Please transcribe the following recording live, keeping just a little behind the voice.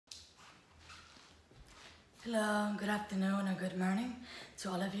Hello, good afternoon or good morning to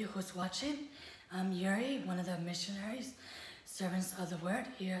all of you who's watching. I'm Yuri, one of the missionaries, servants of the word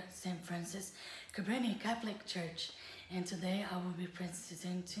here at St. Francis Cabrini Catholic Church. And today I will be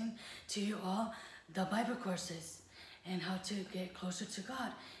presenting to you all the Bible courses and how to get closer to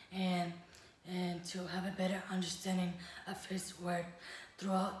God and to have a better understanding of His word.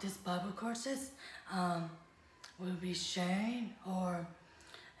 Throughout these Bible courses, we'll be sharing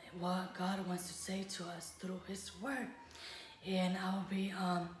what God wants to say to us through His word. And I will be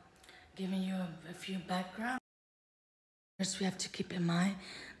giving you a few background. First, we have to keep in mind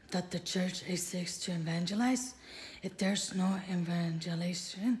that the church exists to evangelize. If there's no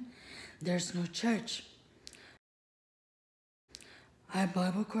evangelization, there's no church. Our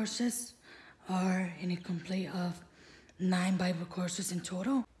Bible courses are in a complete of 9 Bible courses in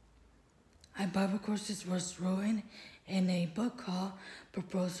total. Our Bible courses was written in a book called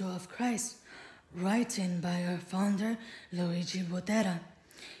Proposal of Christ, written by our founder, Luigi Botera.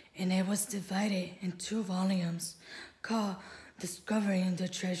 And it was divided in 2 volumes called Discovering the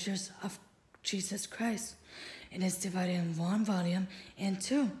Treasures of Jesus Christ. It is divided in 1 volume and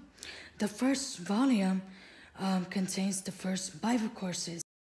 2. The first volume contains the first Bible courses.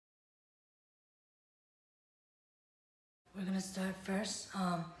 We're going to start first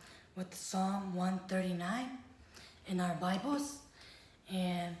with Psalm 139 in our Bibles.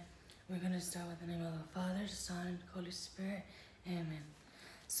 And we're going to start with the name of the Father, Son, and Holy Spirit. Amen.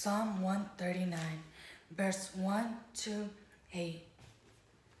 Psalm 139, verse 1 to 8.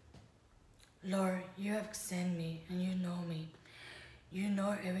 Lord, you have sent me and you know me. You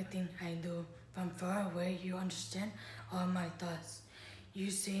know everything I do. From far away, you understand all my thoughts.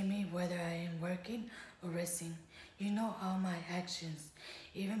 You see me whether I am working or resting. You know all my actions.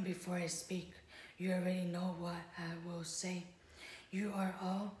 Even before I speak, you already know what I will say. You are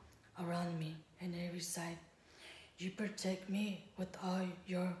all around me on every side. You protect me with all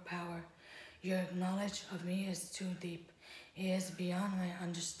your power. Your knowledge of me is too deep. It is beyond my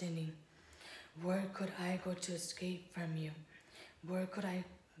understanding. Where could I go to escape from you? Where could I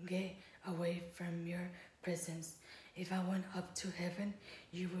get away from your presence? If I went up to heaven,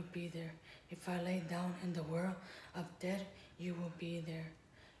 you would be there. If I lay down in the world of dead, you will be there.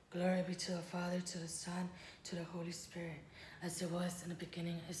 Glory be to the Father, to the Son, to the Holy Spirit, as it was in the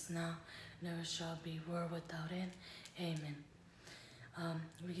beginning, is now, never shall be, world without end. Amen.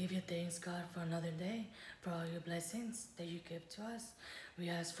 We give you thanks, God, for another day, for all your blessings that you give to us. We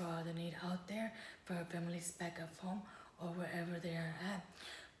ask for all the need out there, for our families back at home or wherever they are at,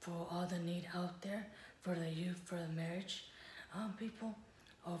 for all the need out there, for the youth, for the marriage people,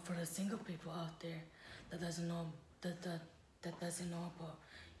 or for the single people out there that doesn't know about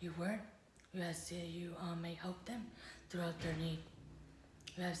your word. We ask that you may help them throughout their need.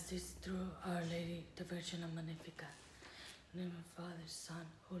 We ask this through Our Lady, the Virgin of Magnificat. In the name of Father, Son,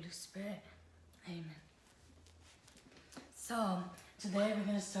 Holy Spirit. Amen. So, today we're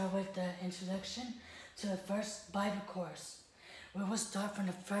going to start with the introduction to the first Bible course. We will start from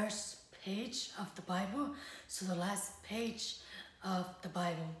the first page of the Bible to the last page of the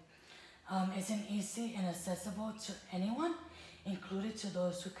Bible. It's an easy and accessible to anyone, including to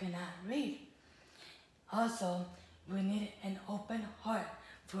those who cannot read. Also, we need an open heart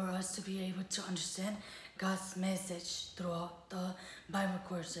for us to be able to understand God's message throughout the Bible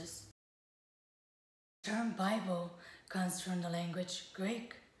courses. The term Bible comes from the language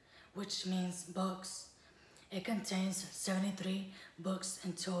Greek, which means books. It contains 73 books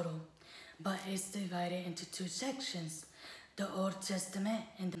in total, but it's divided into 2 sections, the Old Testament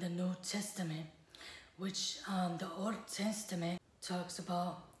and the New Testament, which the Old Testament talks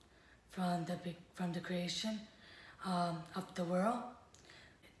about from the creation of the world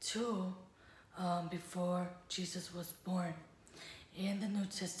to before Jesus was born. And the New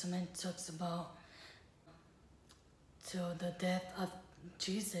Testament talks about to the death of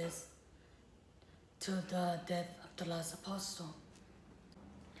Jesus, to the death of the last apostle.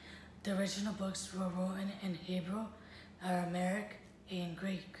 The original books were written in Hebrew, Aramaic, and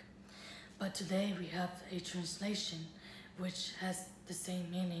Greek. But today we have a translation which has the same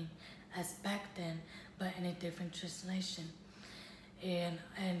meaning as back then, but in a different translation. And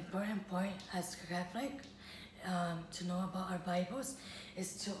an important point as Catholic to know about our Bibles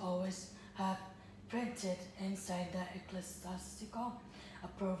is to always have printed inside the ecclesiastical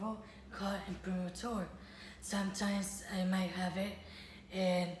approval called imprimatur. Sometimes I might have it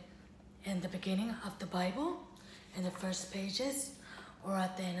in the beginning of the Bible, in the first pages, or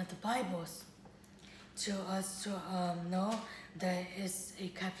at the end of the Bibles, to us to know that it's a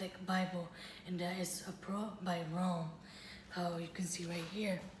Catholic Bible and that it's approved by Rome, how you can see right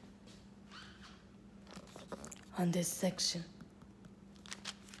here. on this section.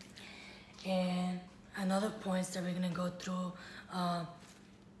 And another points that we're gonna go through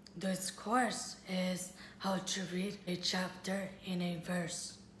this course is how to read a chapter in a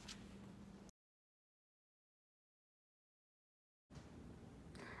verse.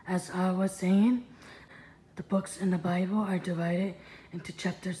 As I was saying, the books in the Bible are divided into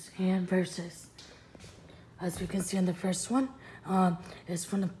chapters and verses. As we can see in the first one, is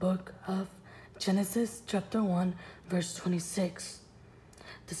from the book of Genesis chapter 1 verse 26.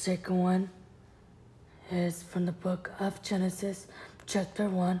 The second one is from the book of Genesis chapter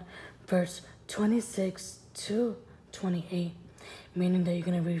 1 verse 26 to 28, meaning that you're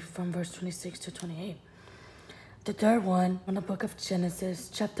going to read from verse 26 to 28. The third one from the book of Genesis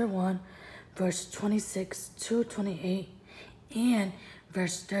chapter 1 verse 26 to 28 and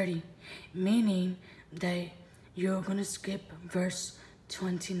verse 30, meaning that you're going to skip verse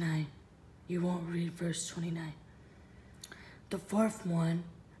 29. You won't read verse 29. The fourth one,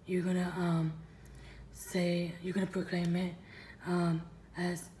 you're going to proclaim it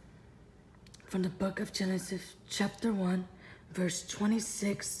as from the book of Genesis chapter 1 verse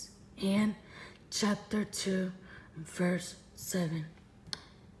 26 and chapter 2 verse 7,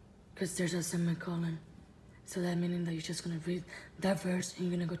 because there's a semicolon. So that meaning that you're just going to read that verse and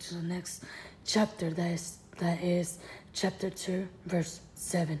you're going to go to the next chapter, that is chapter 2 verse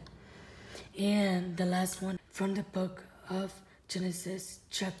 7. And the last one from the book of Genesis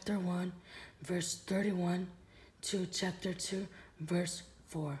chapter 1 verse 31 to chapter 2 verse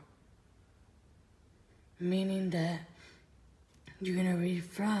 4, meaning that you're going to read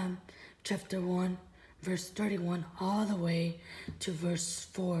from chapter 1 verse 31 all the way to verse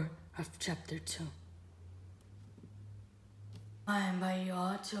 4 of chapter 2. I invite you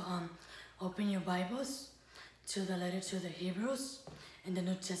all to open your Bibles to the letter to the Hebrews in the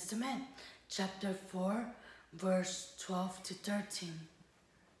New Testament, chapter 4, verse 12 to 13.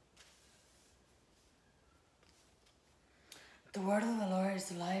 The word of the Lord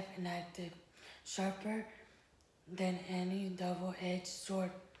is alive and active, sharper than any double-edged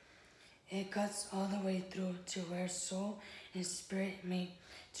sword. It cuts all the way through to where soul and spirit meet,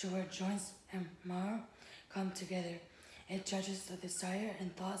 to where joints and marrow come together. It judges the desire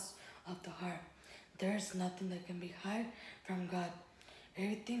and thoughts of the heart. There is nothing that can be hid from God.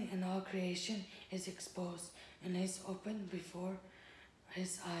 Everything in all creation is exposed and is open before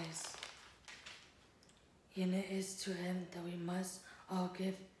His eyes. And it is to Him that we must all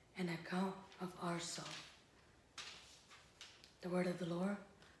give an account of ourselves. The word of the Lord.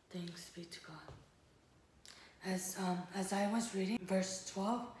 Thanks be to God. As I was reading verse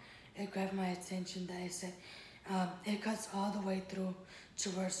 12, it grabbed my attention that it said, it cuts all the way through to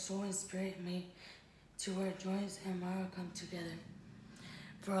where soul and spirit meet, to where joints and marrow come together.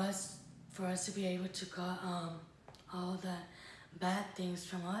 For us to be able to cut all the bad things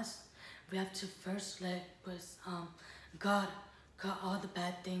from us, we have to first let God cut all the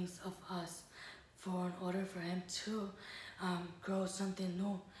bad things of us, in order for Him to grow something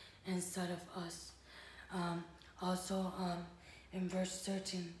new inside of us. Also, in verse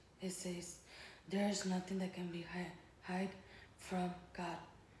 13, it says, there is nothing that can be hid from God.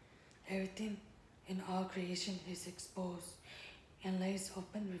 Everything in all creation is exposed and lays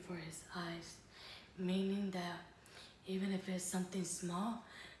open before His eyes, meaning that even if it's something small,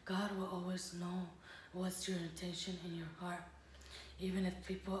 God will always know what's your intention in your heart. Even if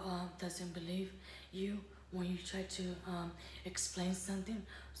people doesn't believe you when you try to explain something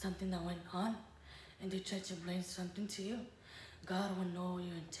that went on, and they try to blame something to you, God will know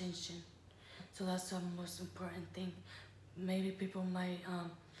your intention. So that's the most important thing. Maybe people might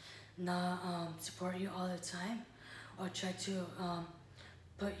not support you all the time, or try to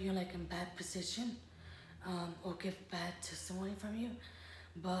put you like in bad position, or give bad testimony from you.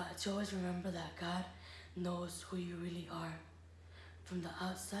 But to always remember that God knows who you really are, from the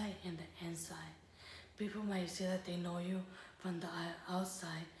outside and the inside. People might say that they know you from the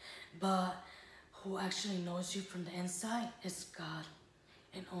outside, but who actually knows you from the inside is God,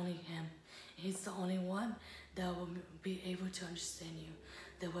 and only Him. He's the only one that will be able to understand you,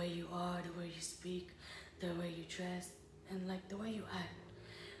 the way you are, the way you speak, the way you dress, and like the way you act,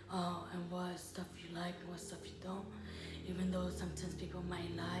 and what stuff you like and what stuff you don't. Even though sometimes people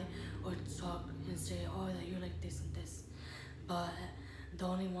might lie or talk and say, oh, that you're like this and this, but the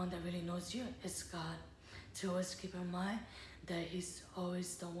only one that really knows you is God. To always keep in mind that He's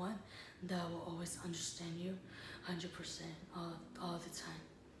always the one that will always understand you 100% all the time.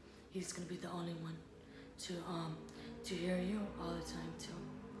 He's gonna be the only one to hear you all the time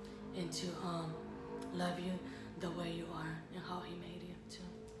too, and to love you the way you are and how He made you too.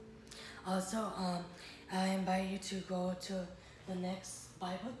 Also, I invite you to go to the next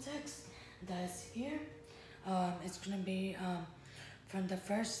Bible text that's here. It's going to be from the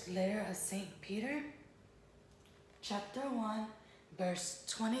first letter of St. Peter, chapter 1, verse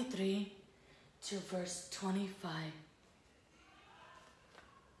 23 to verse 25.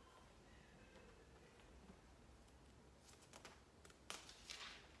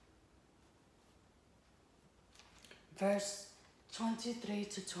 Verse 23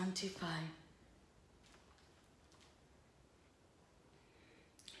 to 25.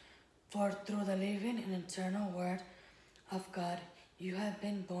 For through the living and eternal word of God, you have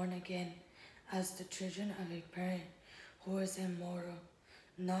been born again as the children of a parent who is immortal,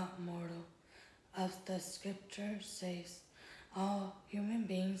 not mortal. As the scripture says, all human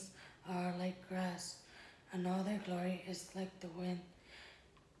beings are like grass, and all their glory is like the wind.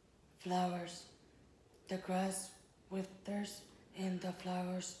 Flowers. The grass withers and the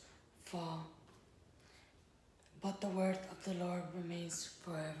flowers fall, but the word of the Lord remains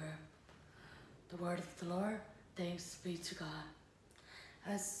forever. The word of the Lord, thanks be to God.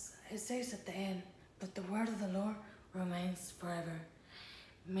 As it says at the end, but the word of the Lord remains forever,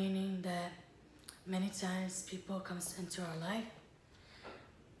 meaning that many times people comes into our life,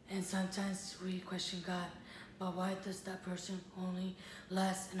 and sometimes we question God, but why does that person only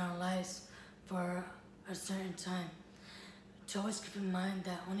last in our lives for a certain time? To always keep in mind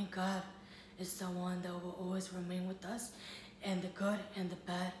that only God is the one that will always remain with us in the good and the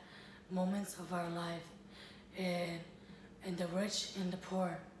bad moments of our life, and the rich and the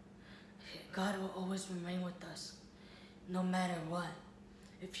poor. God will always remain with us, no matter what.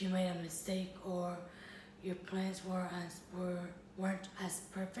 If you made a mistake or your plans weren't as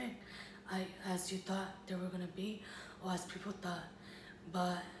perfect as you thought they were gonna be, or as people thought,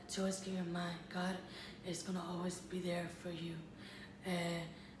 but to always keep in mind, God is gonna always be there for you. And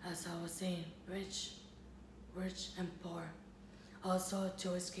as I was saying, rich and poor. Also, to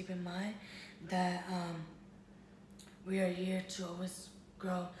always keep in mind that we are here to always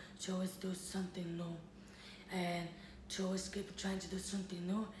grow, to always do something new, and to always keep trying to do something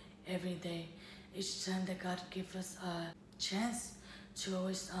new every day. Each time that God gives us a chance to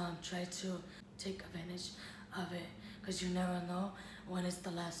always try to take advantage of it, because you never know when it's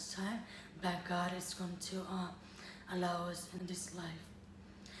the last time that God is going to allow us in this life.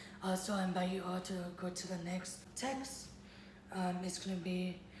 Also, I invite you all to go to the next text. It's going to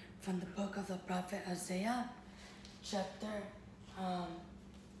be from the book of the prophet Isaiah, chapter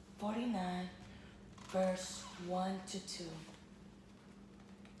 49, verse 1 to 2.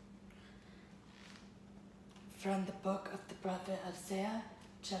 From the book of the prophet Isaiah,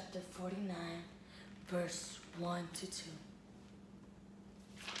 chapter 49, verse 1 to 2.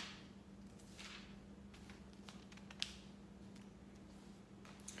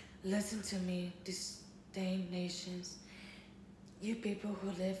 Listen to me, disdained nations, you people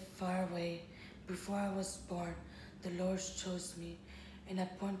who live far away. Before I was born, the Lord chose me and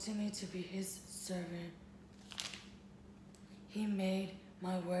appointed me to be his servant. He made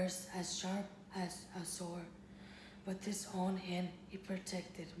my words as sharp as a sword. With his own hand he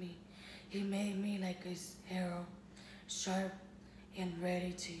protected me. He made me like a arrow, sharp and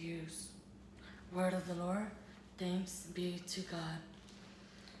ready to use. Word of the Lord, thanks be to God.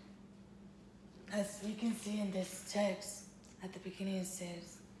 As we can see in this text, at the beginning it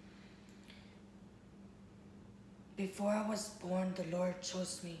says, before I was born, the Lord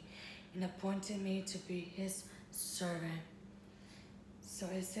chose me and appointed me to be his servant. So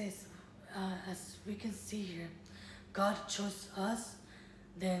it says, as we can see here, God chose us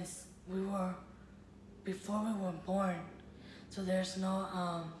then before we were born. So there's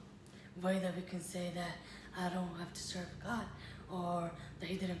no way that we can say that I don't have to serve God or that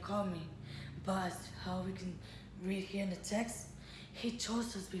he didn't call me. But how we can read here in the text, he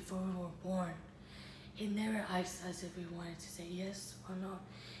chose us before we were born. He never asked us if we wanted to say yes or no.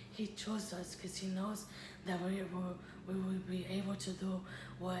 He chose us because he knows that we will be able to do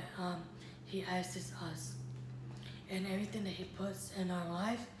what he asks us. And everything that he puts in our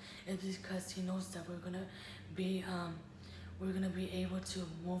life is because he knows that we're gonna be able to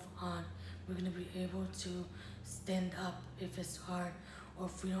move on. We're gonna be able to stand up if it's hard or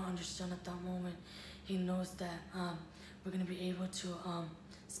if we don't understand at that moment. He knows that we're gonna be able to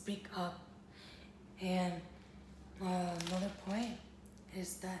speak up. And another point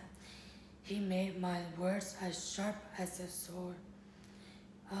is that he made my words as sharp as a sword.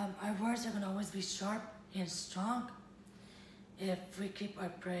 Our words are gonna always be sharp and strong if we keep our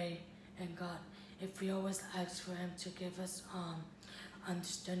prayer in God. If we always ask for him to give us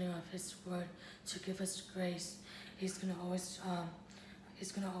understanding of his word, to give us grace, he's gonna always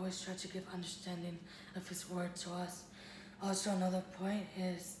He's going to always try to give understanding of His word to us. Also, another point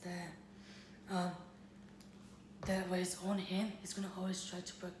is that with His own hand, He's going to always try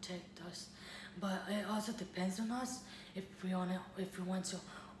to protect us. But it also depends on us if we want to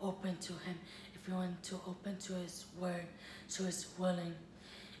open to Him, if we want to open to His word, to His willing.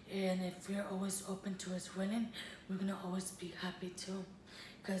 And if we're always open to His willing, we're going to always be happy too.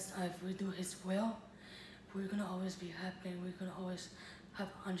 Because if we do His will, we're going to always be happy, and we're going to always have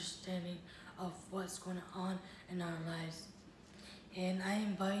understanding of what's going on in our lives. And I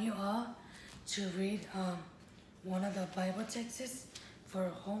invite you all to read one of the Bible texts for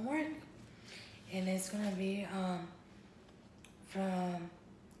homework. And it's going to be from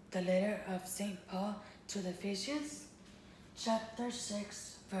the letter of St. Paul to the Ephesians, chapter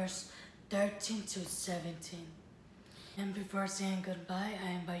 6, verse 13 to 17. And before saying goodbye, I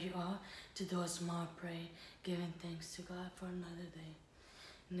invite you all to do a small prayer, giving thanks to God for another day.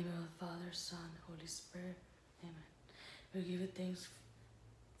 In the name of the Father, Son, Holy Spirit. Amen. We give you thanks,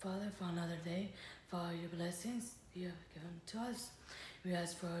 Father, for another day, for all your blessings you have given to us. We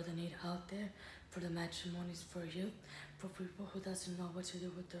ask for the need out there, for the matrimonies for youth, for people who doesn't know what to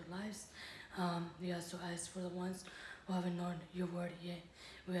do with their lives. We also ask for the ones who haven't known your word yet.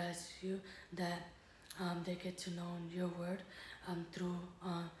 We ask you that they get to know your word through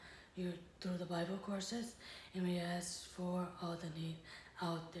the Bible courses, and we ask for all the need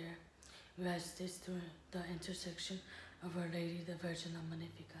out there. We ask this through the intercession of Our Lady, the Virgin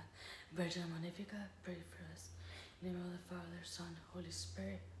Magnifica. Virgin Magnifica, pray for us. In the name of the Father, Son, Holy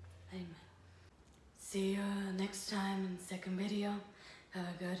Spirit. Amen. See you next time in the second video. Have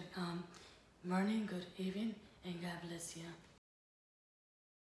a good morning, good evening, and God bless you.